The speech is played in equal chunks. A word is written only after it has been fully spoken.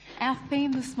Our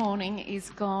theme this morning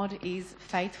is God is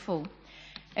faithful.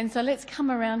 And so let's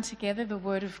come around together the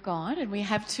Word of God, and we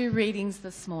have two readings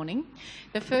this morning.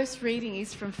 The first reading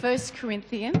is from 1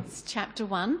 Corinthians chapter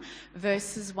 1,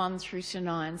 verses 1 through to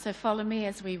 9. So follow me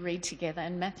as we read together,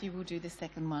 and Matthew will do the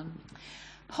second one.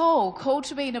 Paul, called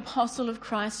to be an apostle of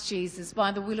Christ Jesus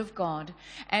by the will of God,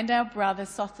 and our brother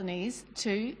Sosthenes,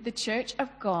 to the church of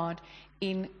God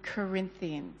in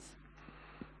Corinthians.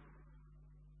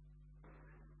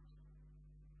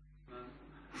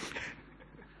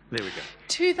 There we go.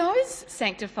 To those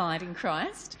sanctified in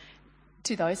Christ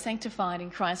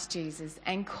Jesus,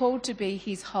 and called to be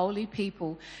his holy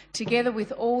people, together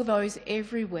with all those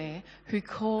everywhere who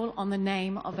call on the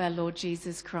name of our Lord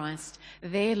Jesus Christ,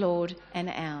 their Lord and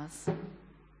ours.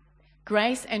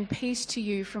 Grace and peace to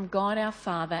you from God our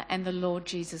Father and the Lord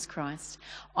Jesus Christ.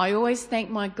 I always thank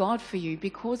my God for you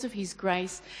because of his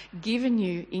grace given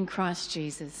you in Christ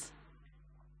Jesus.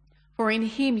 For in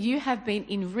him you have been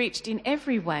enriched in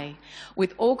every way,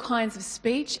 with all kinds of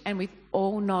speech and with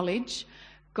all knowledge,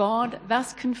 God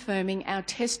thus confirming our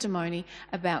testimony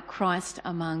about Christ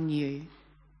among you.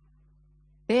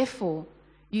 Therefore,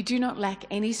 you do not lack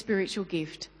any spiritual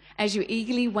gift, as you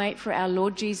eagerly wait for our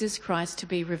Lord Jesus Christ to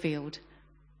be revealed.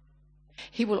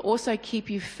 He will also keep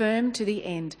you firm to the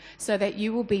end, so that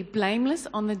you will be blameless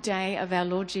on the day of our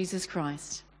Lord Jesus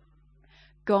Christ.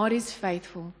 God is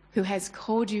faithful, who has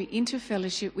called you into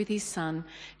fellowship with his Son,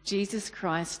 Jesus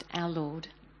Christ our Lord.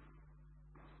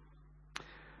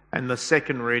 And the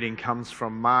second reading comes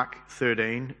from Mark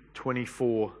 13,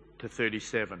 24 to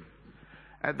 37.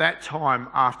 At that time,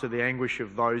 after the anguish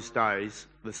of those days,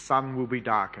 the sun will be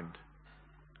darkened.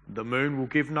 The moon will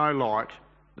give no light,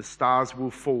 the stars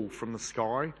will fall from the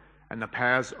sky, and the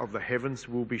powers of the heavens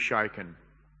will be shaken.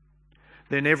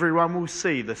 Then everyone will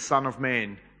see the Son of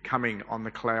Man coming on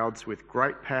the clouds with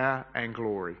great power and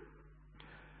glory.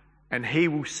 And he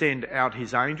will send out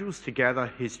his angels to gather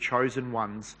his chosen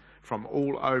ones from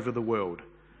all over the world,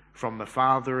 from the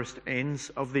farthest ends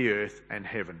of the earth and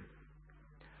heaven.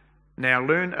 Now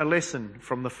learn a lesson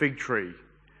from the fig tree.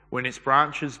 When its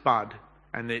branches bud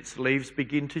and its leaves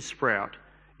begin to sprout,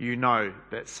 you know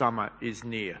that summer is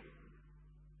near.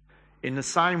 In the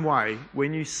same way,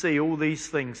 when you see all these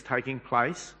things taking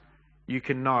place, you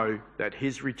can know that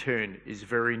his return is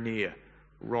very near,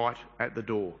 right at the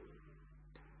door.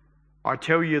 I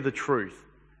tell you the truth,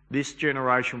 this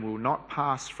generation will not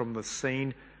pass from the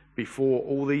scene before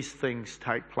all these things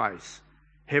take place.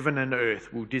 Heaven and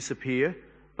earth will disappear,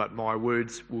 but my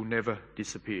words will never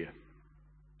disappear.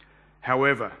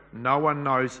 However, no one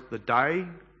knows the day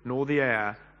nor the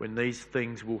hour when these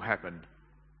things will happen,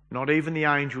 not even the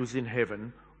angels in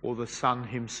heaven or the Son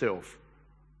himself.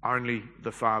 Only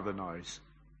the Father knows.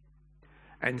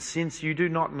 And since you do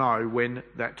not know when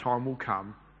that time will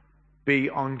come,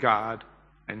 be on guard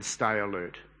and stay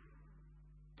alert.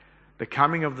 The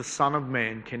coming of the Son of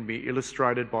Man can be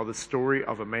illustrated by the story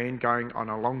of a man going on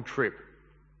a long trip.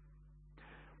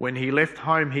 When he left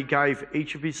home, he gave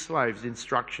each of his slaves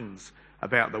instructions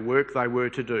about the work they were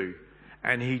to do,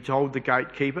 and he told the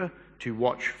gatekeeper to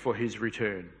watch for his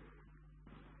return.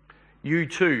 You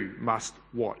too must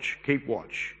watch, keep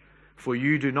watch, for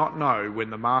you do not know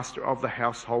when the master of the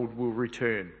household will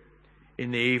return, in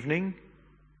the evening,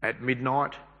 at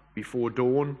midnight, before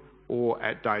dawn, or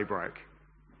at daybreak.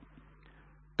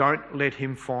 Don't let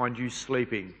him find you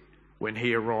sleeping when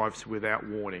he arrives without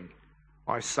warning.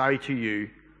 I say to you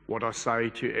what I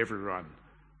say to everyone,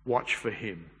 watch for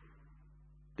him.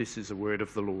 This is the word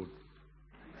of the Lord.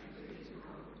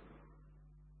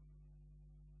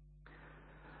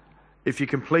 If you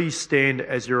can please stand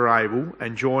as you're able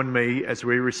and join me as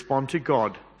we respond to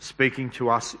God speaking to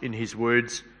us in his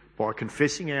words by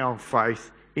confessing our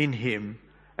faith in him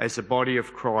as the body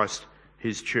of Christ,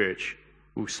 his church.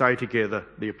 We'll say together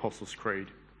the Apostles' Creed.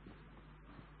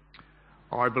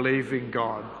 I believe in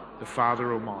God, the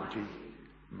Father Almighty,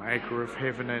 maker of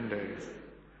heaven and earth,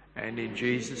 and in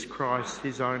Jesus Christ,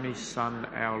 his only Son,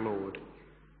 our Lord,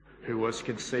 who was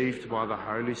conceived by the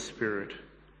Holy Spirit,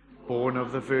 born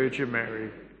of the Virgin Mary,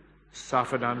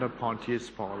 suffered under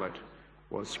Pontius Pilate,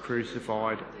 was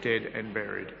crucified, dead and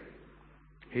buried.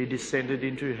 He descended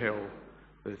into hell.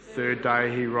 The third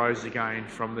day he rose again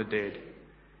from the dead.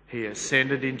 He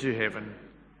ascended into heaven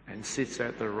and sits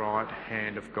at the right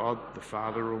hand of God the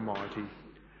Father Almighty.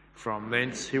 From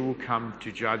thence he will come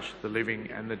to judge the living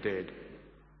and the dead.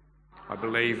 I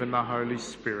believe in the Holy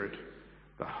Spirit,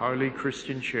 the holy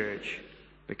Christian church,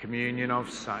 the communion of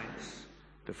saints,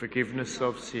 the forgiveness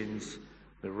of sins,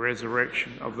 the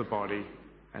resurrection of the body,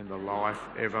 and the life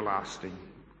everlasting.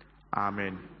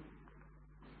 Amen.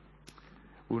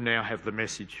 We'll now have the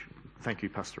message. Thank you,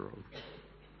 Pastor Robert.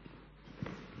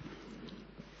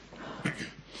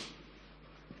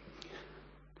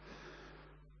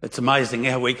 It's amazing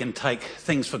how we can take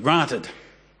things for granted,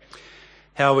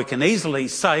 how we can easily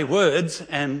say words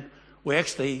and we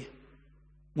actually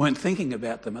weren't thinking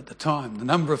about them at the time. The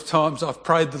number of times I've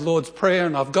prayed the Lord's Prayer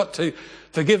and I've got to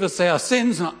forgive us our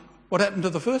sins. What happened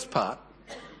to the first part?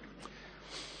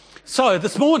 So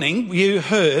this morning you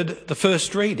heard the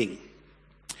first reading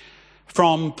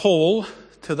from Paul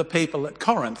to the people at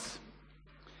Corinth.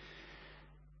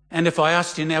 And if I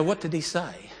asked you now, what did he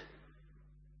say?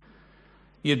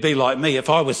 You'd be like me. If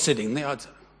I was sitting there, I'd say,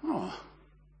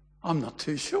 I'm not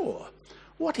too sure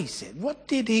what he said. What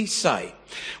did he say?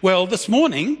 Well, this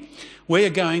morning we're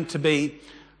going to be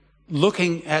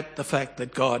looking at the fact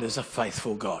that God is a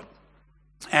faithful God.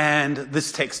 And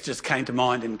this text just came to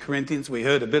mind in Corinthians. We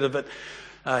heard a bit of it.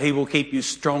 He will keep you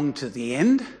strong to the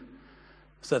end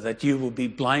so that you will be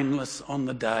blameless on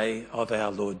the day of our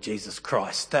Lord Jesus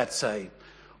Christ. That's a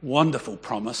wonderful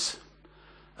promise,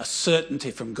 a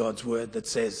certainty from God's word that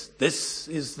says this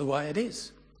is the way it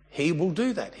is. He will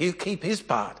do that. He'll keep his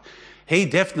part. He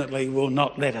definitely will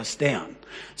not let us down.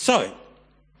 So,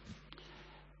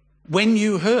 when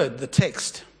you heard the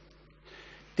text,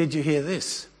 did you hear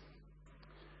this?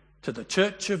 To the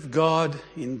Church of God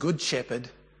in Good Shepherd,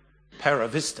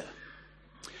 Paravista.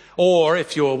 Or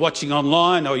if you're watching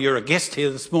online or you're a guest here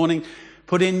this morning,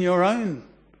 put in your own,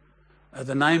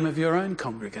 the name of your own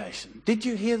congregation. Did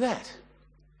you hear that?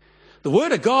 The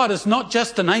word of God is not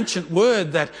just an ancient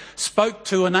word that spoke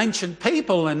to an ancient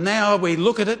people and now we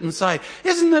look at it and say,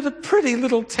 isn't it a pretty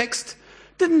little text?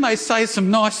 Didn't they say some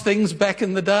nice things back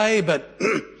in the day, but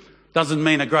doesn't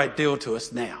mean a great deal to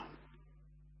us now.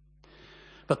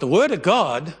 But the word of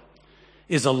God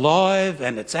is alive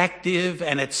and it's active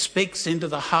and it speaks into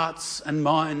the hearts and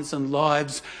minds and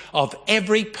lives of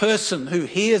every person who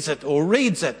hears it or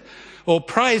reads it or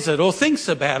prays it or thinks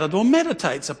about it or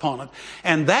meditates upon it.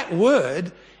 And that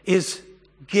word is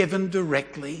given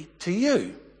directly to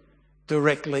you,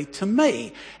 directly to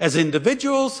me, as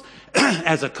individuals,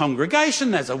 as a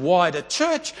congregation, as a wider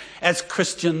church, as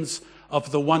Christians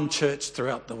of the one church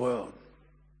throughout the world.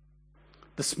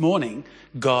 This morning,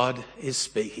 God is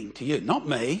speaking to you, not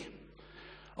me.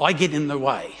 I get in the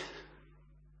way.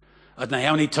 I don't know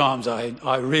how many times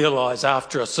I realise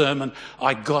after a sermon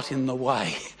I got in the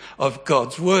way of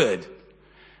God's word.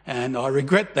 And I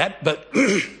regret that, but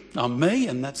I'm me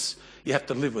and you have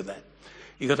to live with that.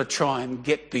 You've got to try and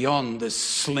get beyond this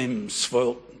slim,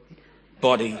 svelte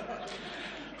body.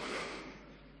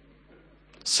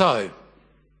 So,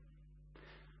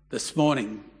 this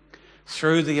morning,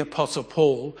 through the Apostle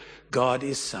Paul, God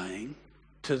is saying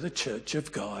to the Church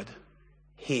of God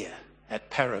here at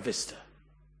Paravista.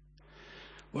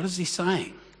 What is he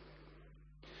saying?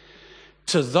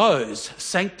 To those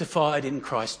sanctified in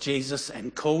Christ Jesus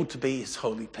and called to be his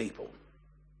holy people.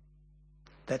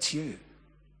 That's you.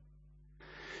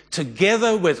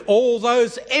 Together with all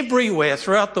those everywhere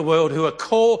throughout the world who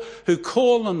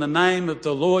call on the name of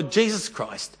the Lord Jesus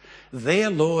Christ, their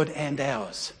Lord and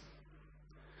ours.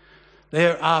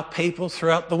 There are people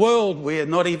throughout the world we're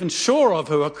not even sure of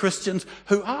who are Christians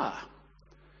who are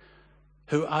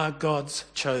God's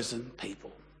chosen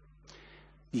people.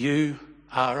 You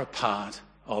are a part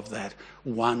of that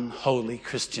one holy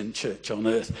Christian church on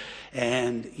earth,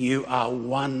 and you are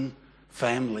one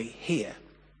family here.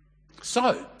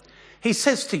 So, he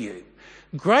says to you,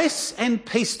 grace and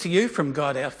peace to you from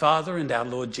God our Father and our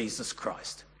Lord Jesus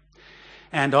Christ.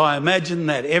 And I imagine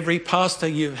that every pastor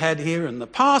you've had here in the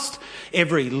past,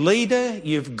 every leader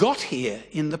you've got here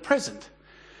in the present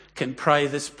can pray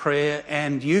this prayer,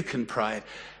 and you can pray it.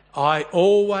 I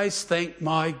always thank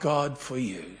my God for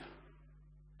you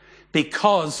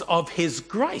because of his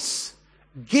grace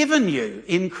given you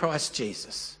in Christ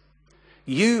Jesus.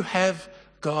 You have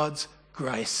God's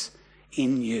grace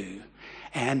in you.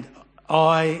 And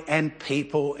I and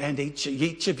people and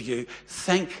each of you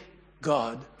thank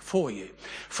God for you.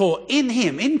 For in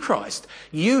him, in Christ,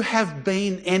 you have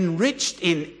been enriched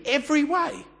in every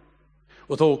way,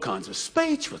 with all kinds of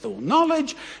speech, with all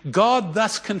knowledge, God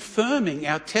thus confirming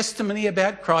our testimony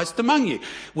about Christ among you.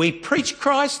 We preach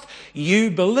Christ, you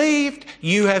believed,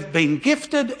 you have been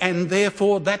gifted, and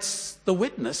therefore that's the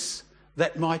witness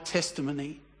that my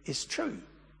testimony is true.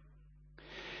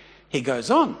 He goes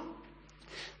on,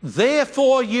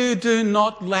 therefore you do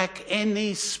not lack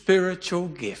any spiritual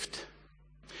gift.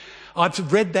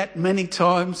 I've read that many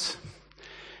times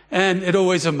and it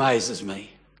always amazes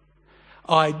me.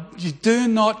 I do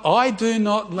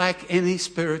not lack any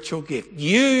spiritual gift.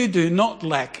 You do not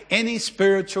lack any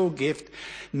spiritual gift,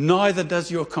 neither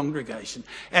does your congregation.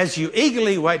 As you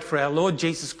eagerly wait for our Lord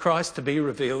Jesus Christ to be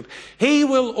revealed, he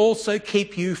will also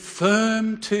keep you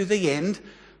firm to the end.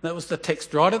 That was the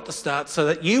text right at the start, so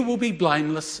that you will be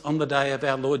blameless on the day of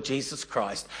our Lord Jesus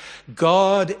Christ.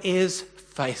 God is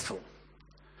faithful,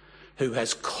 who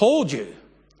has called you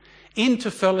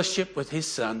into fellowship with his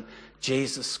Son,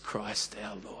 Jesus Christ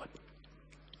our Lord.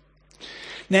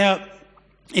 Now,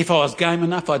 if I was game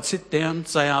enough, I'd sit down,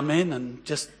 say amen, and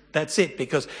just that's it,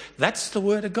 because that's the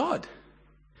word of God.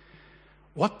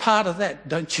 What part of that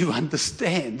don't you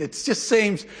understand? It just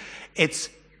seems it's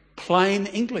plain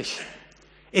English.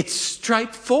 It's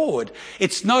straightforward.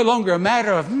 It's no longer a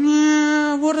matter of,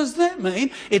 what does that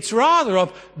mean? It's rather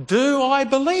of, do I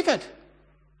believe it?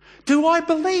 Do I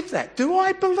believe that? Do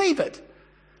I believe it?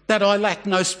 That I lack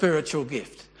no spiritual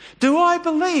gift? Do I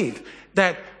believe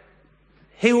that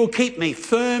he will keep me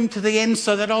firm to the end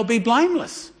so that I'll be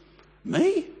blameless?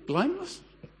 Me? Blameless?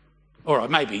 Or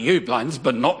maybe you blameless,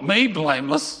 but not me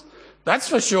blameless. That's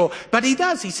for sure. But he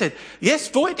does. He said, yes,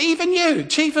 Voigt, even you,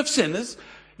 chief of sinners,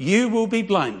 you will be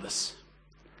blameless.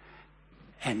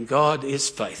 And God is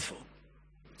faithful.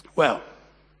 Well,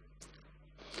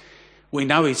 we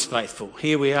know he's faithful.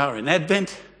 Here we are in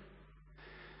Advent,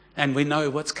 and we know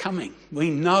what's coming. We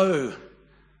know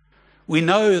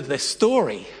the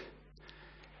story.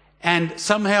 And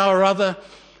somehow or other,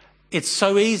 it's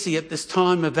so easy at this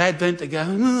time of Advent to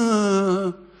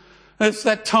go, it's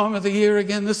that time of the year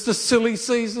again, it's the silly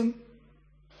season.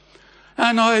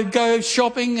 And I go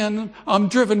shopping and I'm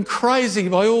driven crazy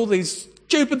by all these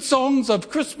stupid songs of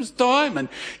Christmas time, and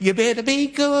you better be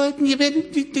good, and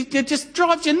it just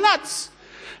drives you nuts.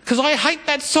 Because I hate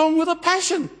that song with a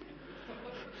passion.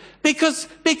 Because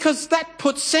that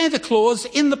puts Santa Claus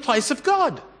in the place of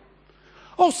God.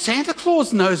 Oh, Santa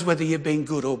Claus knows whether you've been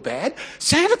good or bad.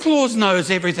 Santa Claus knows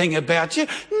everything about you.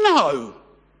 No.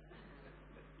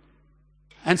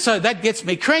 And so that gets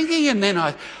me cranky, and then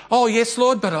oh yes,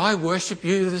 Lord, but I worship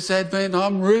you this Advent.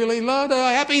 I'm really, Lord,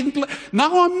 happy.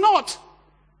 No, I'm not.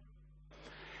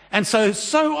 And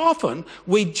so often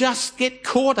we just get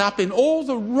caught up in all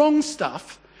the wrong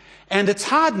stuff, and it's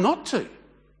hard not to.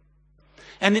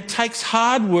 And it takes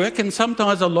hard work and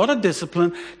sometimes a lot of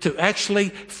discipline to actually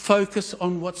focus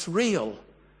on what's real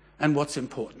and what's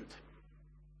important.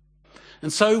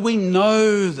 And so we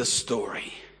know the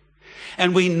story.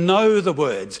 And we know the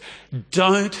words,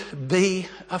 don't be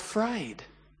afraid.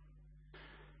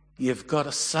 You've got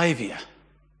a Saviour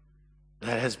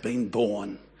that has been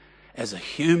born as a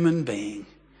human being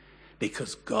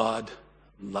because God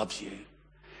loves you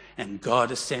and God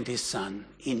has sent his Son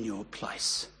in your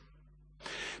place.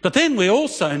 But then we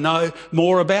also know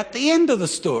more about the end of the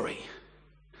story,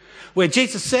 where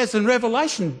Jesus says in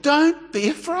Revelation, don't be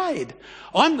afraid.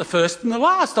 I'm the first and the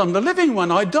last. I'm the living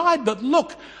one. I died, but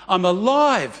look, I'm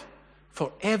alive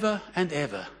forever and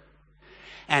ever.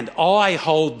 And I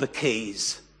hold the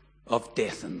keys of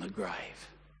death and the grave.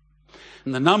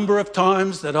 And the number of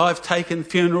times that I've taken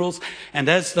funerals, and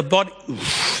as the body,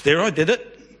 there I did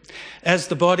it, as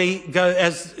the body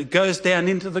goes down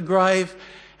into the grave,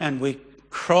 and we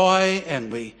cry and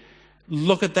we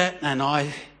look at that, and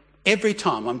every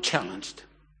time I'm challenged.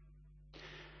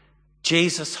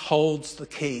 Jesus holds the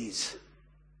keys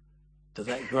to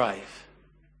that grave.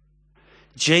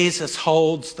 Jesus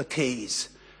holds the keys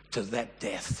to that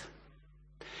death.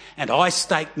 And I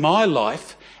stake my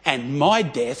life and my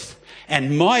death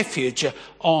and my future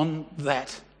on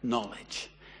that knowledge.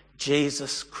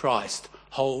 Jesus Christ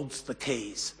holds the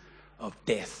keys of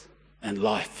death and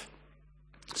life.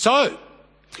 So,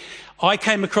 I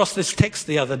came across this text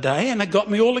the other day and it got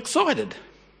me all excited.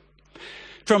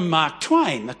 From Mark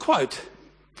Twain, a quote.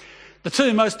 The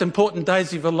two most important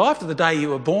days of your life are the day you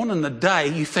were born and the day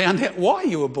you found out why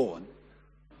you were born.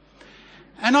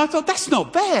 And I thought, that's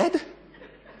not bad.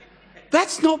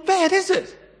 That's not bad, is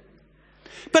it?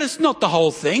 But it's not the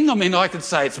whole thing. I mean, I could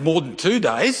say it's more than 2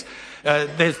 days.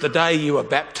 There's the day you were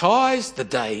baptised, the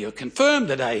day you're confirmed,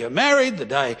 the day you're married, the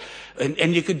day...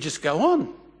 And you could just go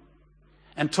on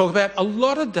and talk about a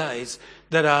lot of days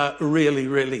that are really,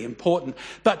 really important.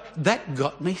 But that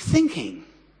got me thinking.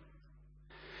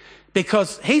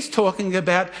 Because he's talking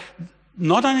about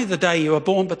not only the day you were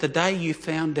born, but the day you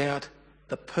found out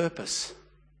the purpose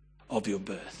of your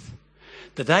birth.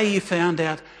 The day you found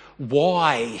out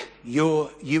why you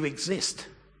exist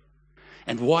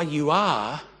and why you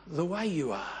are the way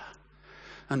you are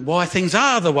and why things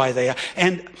are the way they are.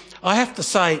 And I have to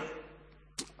say,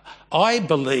 I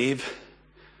believe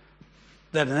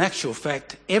that in actual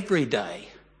fact, every day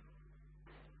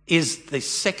is the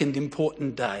second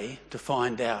important day to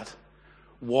find out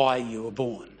why you were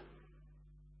born.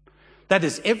 That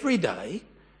is, every day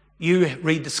you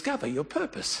rediscover your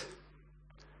purpose.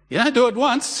 You don't do it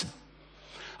once.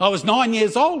 I was 9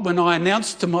 years old when I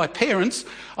announced to my parents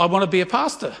I want to be a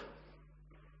pastor.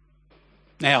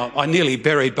 Now, I nearly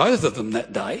buried both of them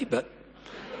that day, but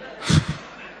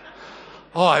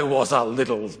I was a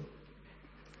little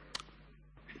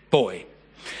boy.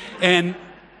 And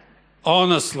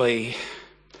honestly,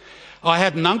 I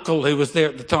had an uncle who was there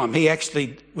at the time.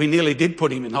 We nearly did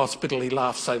put him in hospital. He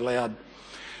laughed so loud.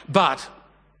 But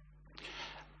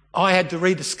I had to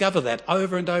rediscover that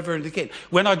over and over and again.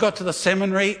 When I got to the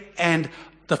seminary and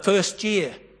the first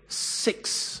year,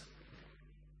 six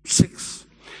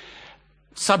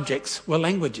subjects were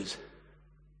languages.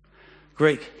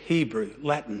 Greek, Hebrew,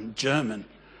 Latin, German.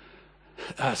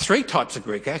 3 types of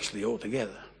Greek actually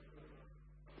altogether.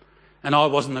 And I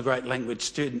wasn't a great language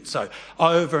student, so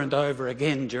over and over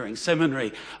again during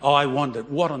seminary, I wondered,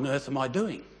 what on earth am I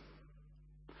doing?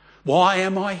 Why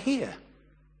am I here?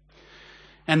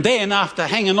 And then after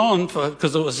hanging on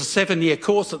because it was a 7-year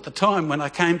course at the time, when I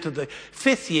came to the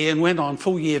 5th year and went on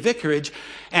full-year vicarage,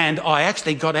 and I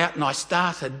actually got out and I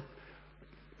started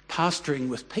pastoring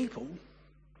with people,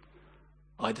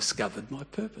 I discovered my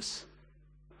purpose.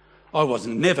 I was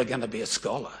never going to be a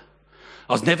scholar.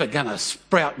 I was never going to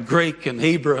sprout Greek and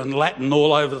Hebrew and Latin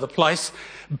all over the place,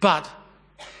 but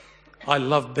I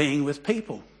loved being with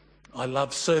people. I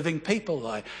loved serving people.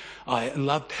 I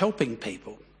loved helping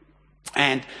people.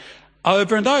 And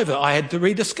over and over, I had to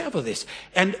rediscover this.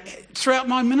 And throughout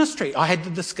my ministry, I had to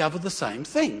discover the same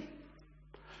thing.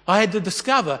 I had to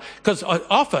discover, because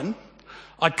often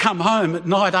I'd come home at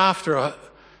night after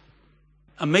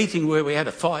a meeting where we had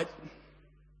a fight,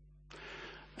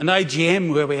 an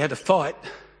AGM where we had a fight,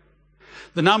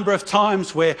 the number of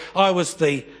times where I was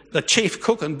the chief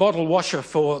cook and bottle washer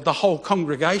for the whole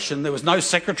congregation. There was no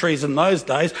secretaries in those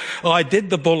days. I did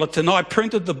the bulletin, I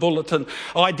printed the bulletin,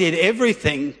 I did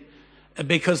everything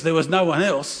because there was no one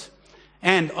else.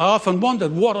 And I often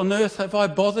wondered, what on earth have I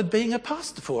bothered being a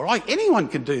pastor for? Anyone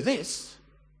can do this.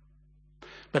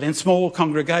 But in small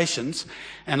congregations,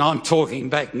 and I'm talking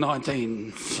back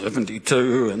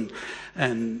 1972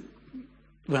 and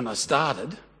when I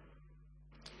started,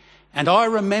 and I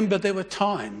remember there were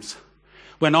times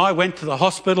when I went to the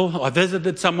hospital, I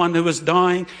visited someone who was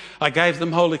dying, I gave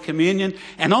them Holy Communion,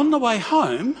 and on the way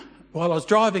home, while I was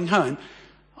driving home,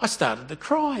 I started to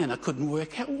cry and I couldn't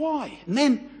work out why. And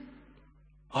then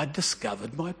I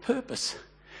discovered my purpose.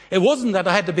 It wasn't that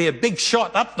I had to be a big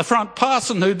shot up the front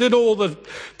person who did all the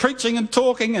preaching and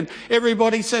talking and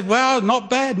everybody said, well, not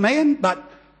bad, man, but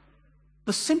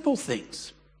the simple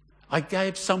things. I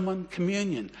gave someone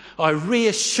communion. I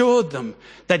reassured them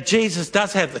that Jesus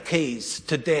does have the keys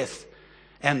to death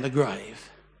and the grave.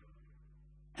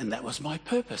 And that was my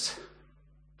purpose.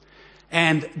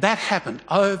 And that happened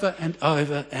over and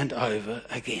over and over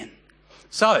again.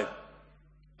 So,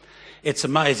 it's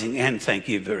amazing, and thank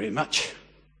you very much.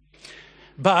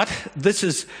 But this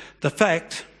is the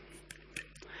fact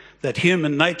that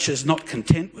human nature is not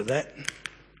content with that.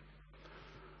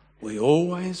 We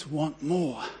always want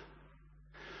more.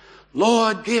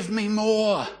 Lord, give me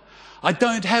more. I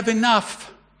don't have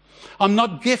enough. I'm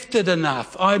not gifted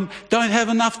enough. I don't have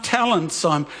enough talents.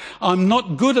 I'm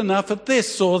not good enough at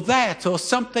this or that or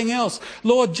something else.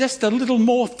 Lord, just a little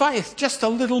more faith, just a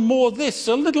little more this,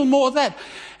 a little more that.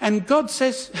 And God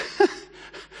says,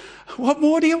 what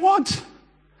more do you want?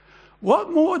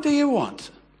 What more do you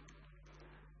want?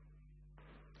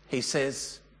 He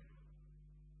says,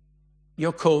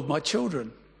 you're called my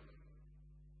children.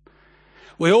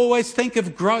 We always think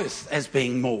of growth as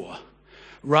being more,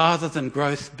 rather than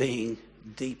growth being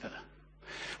deeper.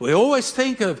 We always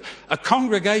think of a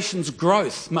congregation's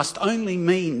growth must only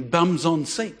mean bums on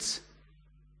seats.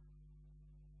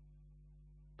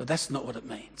 But that's not what it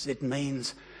means. It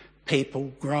means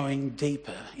people growing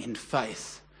deeper in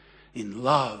faith, in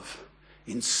love,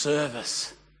 in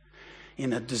service,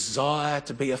 in a desire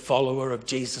to be a follower of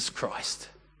Jesus Christ.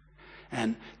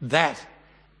 And that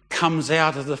comes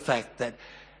out of the fact that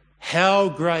how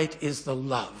great is the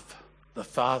love the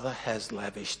Father has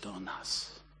lavished on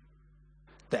us,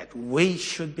 that we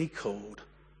should be called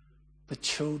the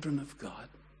children of God.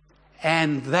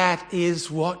 And that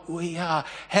is what we are.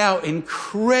 How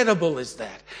incredible is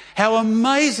that? How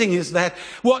amazing is that?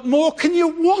 What more can you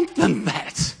want than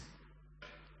that?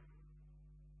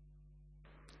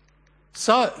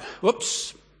 So,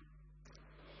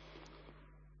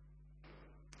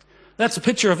 that's a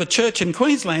picture of a church in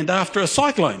Queensland after a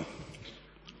cyclone.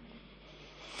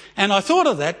 And I thought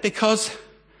of that because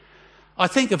I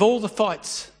think of all the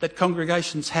fights that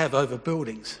congregations have over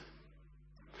buildings.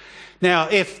 Now,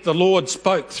 if the Lord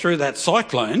spoke through that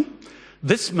cyclone,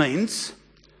 this means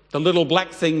the little black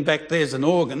thing back there's an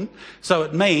organ, so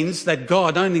it means that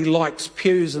God only likes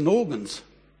pews and organs.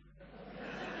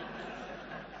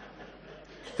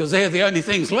 Because they're the only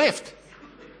things left.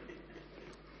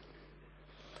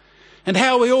 And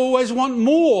how we always want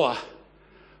more.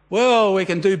 Well, we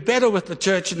can do better with the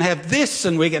church and have this,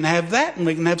 and we can have that, and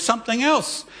we can have something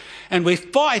else. And we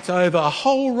fight over a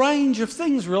whole range of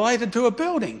things related to a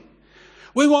building.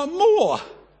 We want more.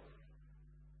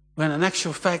 When in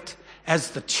actual fact,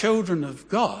 as the children of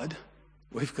God,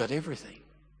 we've got everything.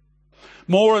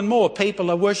 More and more people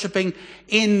are worshipping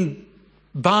in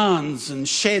barns and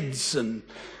sheds and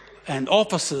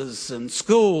offices and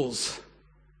schools,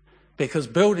 because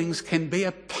buildings can be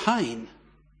a pain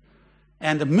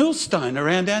and a millstone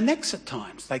around our necks at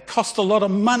times. They cost a lot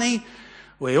of money.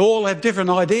 We all have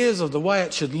different ideas of the way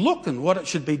it should look and what it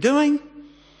should be doing.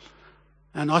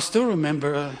 And I still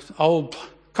remember an old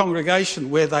congregation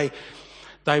where they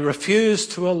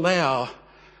refused to allow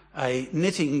a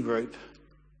knitting group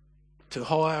to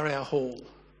hire our hall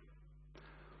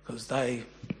because they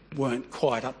weren't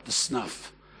quite up to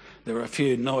snuff. There were a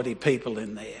few naughty people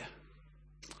in there.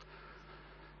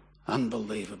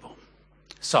 Unbelievable.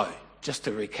 So, just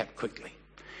to recap quickly.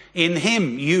 In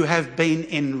him you have been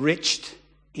enriched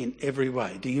in every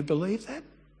way. Do you believe that?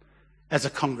 As a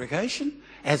congregation?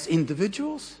 As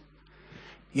individuals?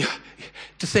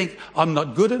 To think, I'm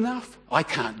not good enough, I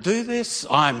can't do this,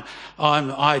 I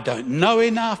don't know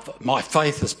enough, my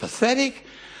faith is pathetic.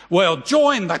 Well,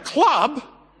 join the club.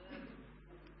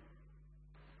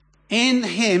 In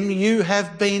him you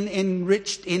have been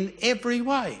enriched in every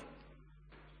way.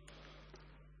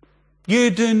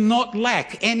 You do not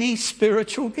lack any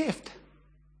spiritual gift.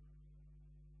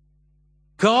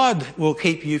 God will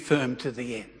keep you firm to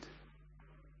the end.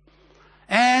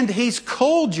 And he's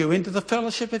called you into the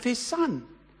fellowship of his Son.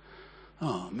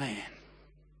 Oh, man.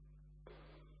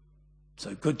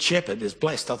 So Good Shepherd is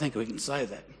blessed. I think we can say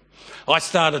that. I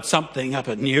started something up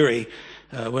at Newry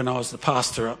when I was the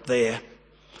pastor up there,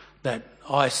 that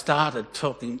I started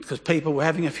talking, because people were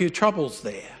having a few troubles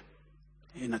there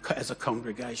as a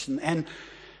congregation.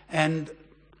 And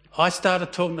I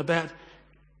started talking about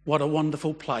what a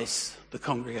wonderful place the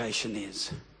congregation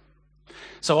is.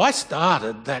 So I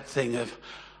started that thing of,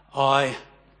 I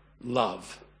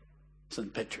love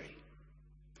St. Petri.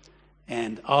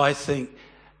 And I think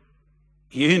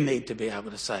you need to be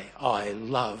able to say, I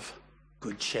love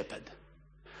Good Shepherd.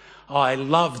 I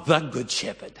love the Good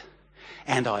Shepherd.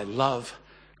 And I love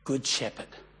Good Shepherd.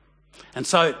 And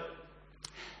so,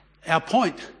 our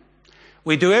point,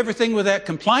 we do everything without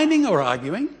complaining or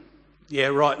arguing. Yeah,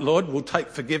 right, Lord, we'll take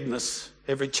forgiveness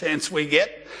every chance we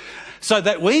get. So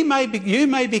that you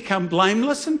may become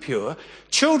blameless and pure,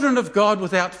 children of God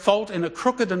without fault in a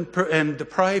crooked and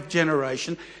depraved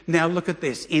generation. Now look at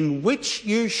this. In which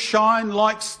you shine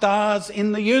like stars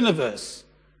in the universe,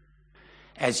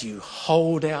 as you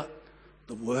hold out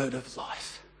the word of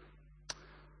life.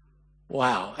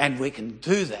 Wow. And we can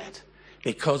do that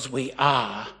because we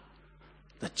are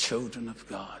the children of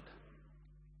God.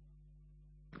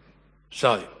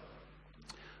 So,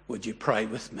 would you pray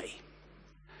with me?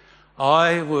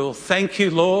 I will thank you,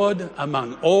 Lord,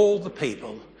 among all the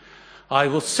people. I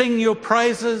will sing your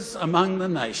praises among the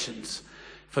nations.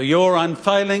 For your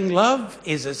unfailing love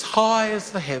is as high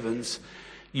as the heavens.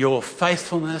 Your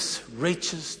faithfulness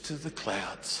reaches to the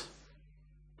clouds.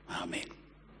 Amen.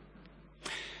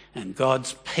 And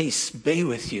God's peace be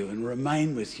with you and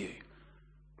remain with you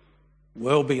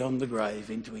well beyond the grave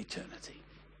into eternity.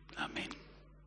 Amen.